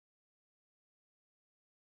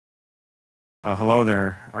Hello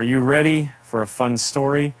there. Are you ready for a fun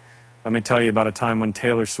story? Let me tell you about a time when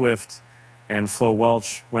Taylor Swift and Flo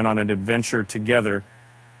Welch went on an adventure together.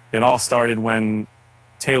 It all started when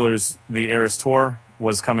Taylor's The Eras Tour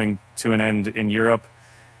was coming to an end in Europe,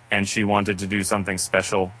 and she wanted to do something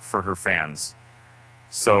special for her fans.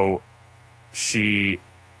 So she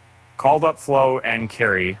called up Flo and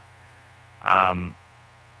Carrie,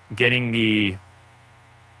 getting the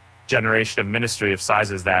generation of Ministry of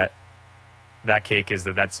sizes that cake is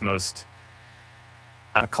that's most.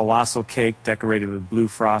 A colossal cake decorated with blue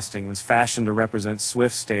frosting was fashioned to represent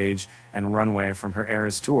Swift's stage and runway from her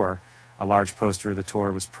Eras Tour. A large poster of the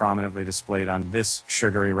tour was prominently displayed on this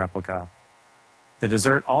sugary replica. The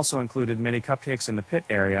dessert also included mini cupcakes in the pit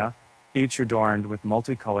area, each adorned with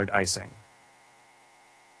multicolored icing.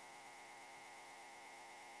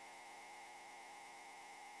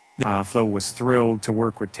 Flo was thrilled to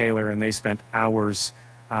work with Taylor, and they spent hours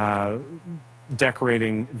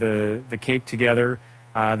decorating the cake together.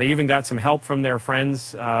 They even got some help from their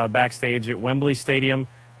friends backstage at Wembley Stadium,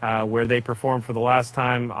 where they performed for the last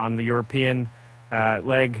time on the European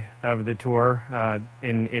leg of the tour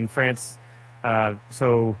in France.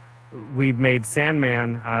 So we made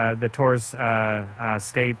Sandman the tour's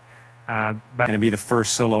state. Going to be the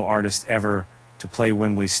first solo artist ever to play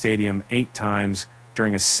Wembley Stadium 8 times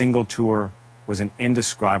during a single tour was an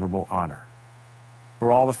indescribable honor.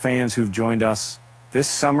 For all the fans who've joined us, this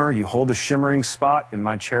summer you hold a shimmering spot in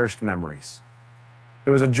my cherished memories. It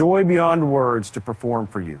was a joy beyond words to perform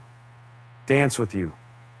for you, dance with you,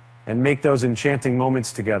 and make those enchanting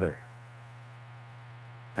moments together.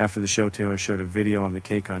 After the show, Taylor showed a video of the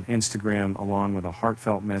cake on Instagram along with a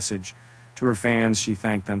heartfelt message to her fans. She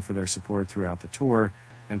thanked them for their support throughout the tour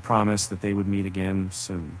and promised that they would meet again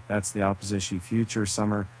soon. That's the Opposition Future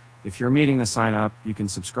Summer. If you're meeting to sign up, you can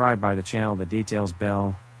subscribe by the channel, the details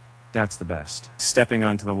bell. That's the best. Stepping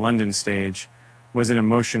onto the London stage was an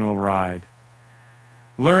emotional ride.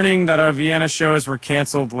 Learning that our Vienna shows were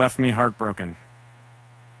canceled left me heartbroken.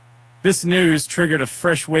 This news triggered a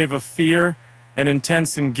fresh wave of fear and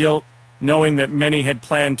intense guilt, knowing that many had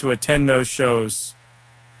planned to attend those shows.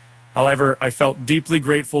 However, I felt deeply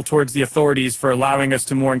grateful towards the authorities for allowing us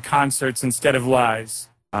to mourn concerts instead of lives.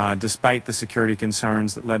 Despite the security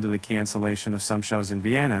concerns that led to the cancellation of some shows in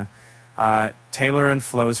Vienna, Taylor and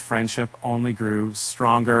Flo's friendship only grew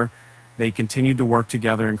stronger. They continued to work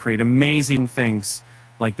together and create amazing things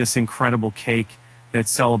like this incredible cake that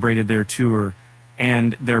celebrated their tour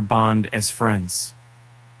and their bond as friends.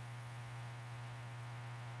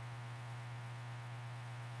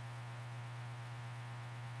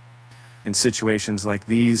 In situations like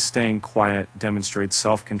these, staying quiet demonstrates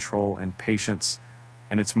self-control and patience,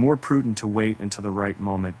 and it's more prudent to wait until the right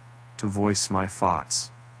moment to voice my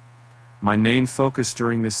thoughts. My main focus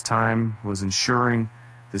during this time was ensuring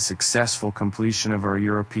the successful completion of our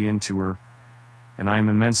European tour, and I am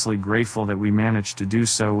immensely grateful that we managed to do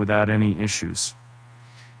so without any issues.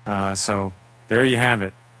 So there you have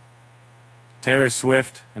it. Taylor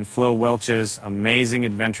Swift and Flo Welch's amazing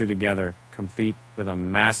adventure together, complete with a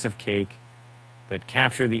massive cake that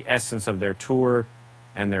captured the essence of their tour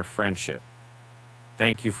and their friendship.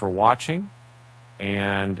 Thank you for watching,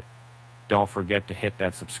 and don't forget to hit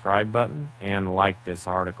that subscribe button and like this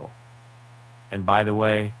article. And by the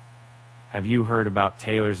way, have you heard about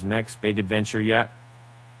Taylor's next big adventure yet?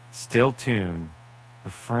 Still tuned to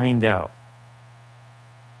find out.